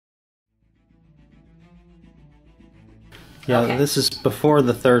Yeah, Okay. this is before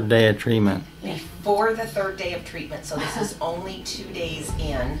the 3rd day of treatment. Before the 3rd day of treatment, so this is only 2 days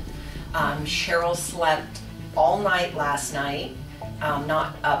in. Cheryl slept all night last night,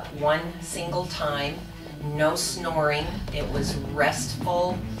 not up one single time, no snoring. It was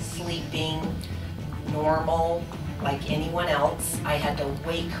restful, sleeping, normal, like anyone else. I had to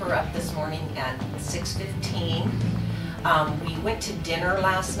wake her up this morning at 6:15. We went to dinner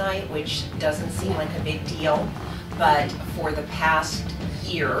last night, which doesn't seem like a big deal, but for the past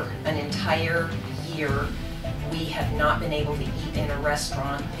year, an entire year, we have not been able to eat in a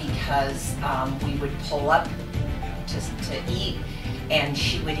restaurant because we would pull up to eat, and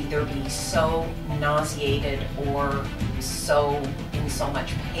she would either be so nauseated or in so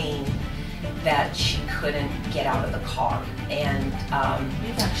much pain that she couldn't get out of the car. And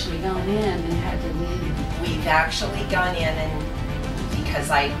You've actually gone in and had to leave. we've actually gone in, and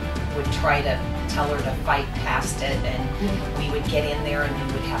because I would try to tell her to fight past it, and we would get in there and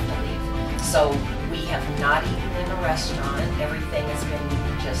we would have to leave. So we have not eaten in a restaurant. Everything has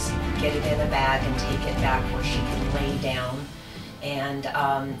been just get it in a bag and take it back where she can lay down. And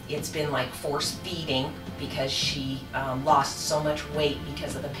it's been like force feeding because she lost so much weight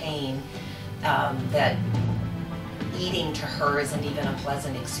because of the pain that eating to her isn't even a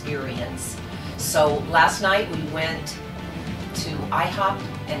pleasant experience. So last night we went to IHOP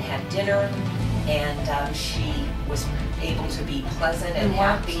and had dinner, and she was able to be pleasant and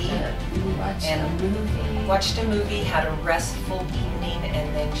happy. Watched a movie, had a restful evening,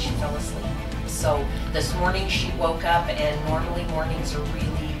 and then she fell asleep. So this morning she woke up, and normally mornings are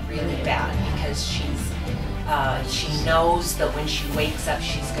really, really bad because she knows that when she wakes up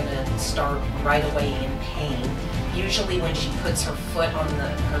she's gonna start right away in pain. Usually when she puts her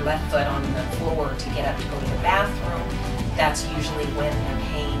left foot on the floor to get up to go to the bathroom, that's usually when the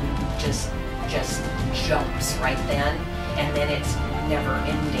pain just jumps right then, and then it's never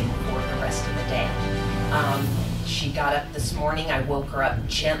ending for the rest of the day. She got up this morning. I woke her up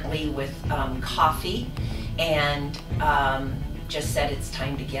gently with coffee, and just said it's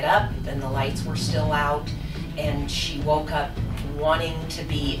time to get up, and the lights were still out, and she woke up wanting to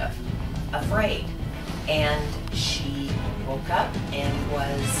be afraid, and she woke up and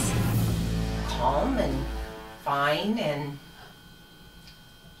was calm and fine,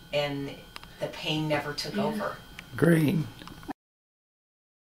 and the pain never took over. Great.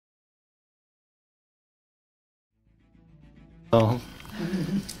 So,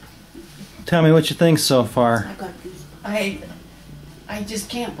 tell me what you think so far. I just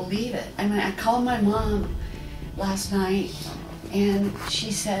can't believe it. I mean, I called my mom last night, and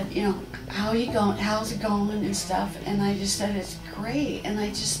she said, you know, how are you going? How's it going and stuff? And I just said it's great, and I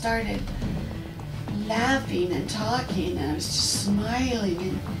just started laughing and talking, and I was just smiling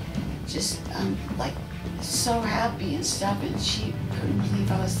and just like so happy and stuff. And she couldn't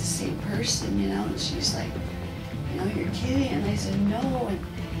believe I was the same person, you know. And she's like, you know, you're kidding. And I said no, and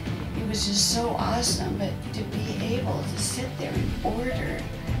it was just so awesome. But to be able to sit there and order,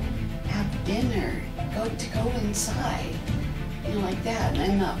 have dinner, go inside, you know, like that, and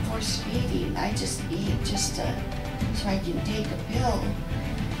I'm not force feeding. I just eat just so I can take a pill.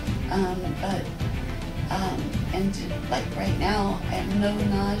 Like right now, I have no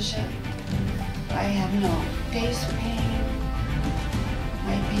nausea. I have no face pain.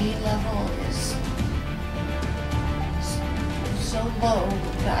 My pain level is so low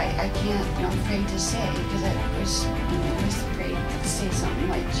that I can't, you know, I'm afraid to say, because I was afraid to say something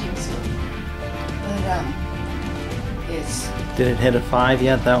like jinx it. But it's... Did it hit a 5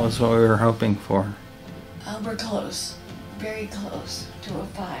 yet? That was what we were hoping for. We're close, very close to a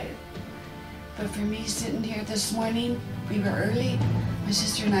 5. But for me sitting here this morning, we were early. My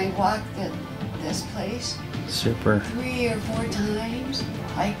sister and I walked this place. Super. 3 or 4 times.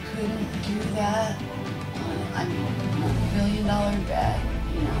 I couldn't do that. I mean, $1 billion bet,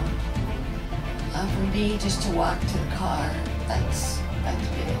 you know. For me, just to walk to the car, that's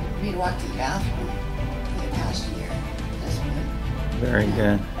big. For me to walk to the bathroom for the past year, that's good. Very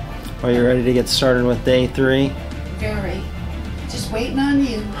good. Are you ready to get started with day 3? Very. Just waiting on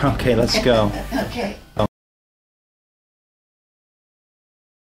you. Okay, let's go. Okay.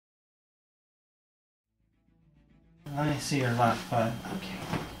 Let me see your left foot. Okay.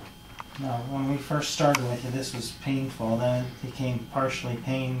 No, when we first started with you, this was painful. Then it became partially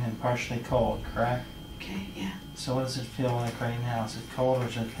pain and partially cold, correct? Okay, yeah. So what does it feel like right now? Is it cold or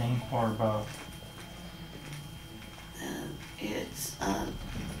is it painful or both? It's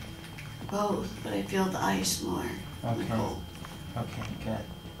both, but I feel the ice more than the Okay. cold. Okay, good.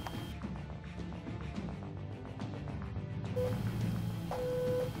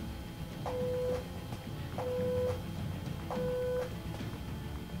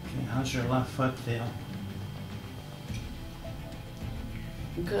 How's your left foot feel?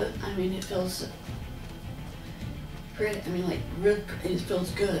 Good. I mean, it feels pretty. I mean, like real. It feels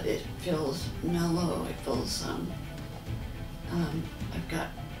good. It feels mellow. It feels. I've got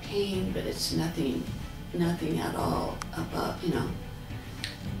pain, but it's nothing at all above.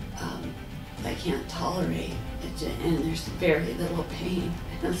 I can't tolerate it, and there's very little pain.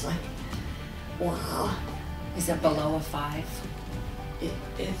 And it's like, wow. Is it below a 5?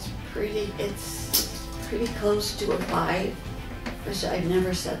 It's pretty close to a 5. Which I've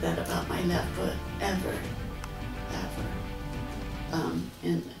never said that about my left foot ever.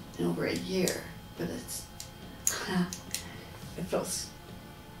 In over a year, but it feels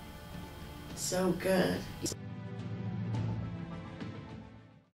so good.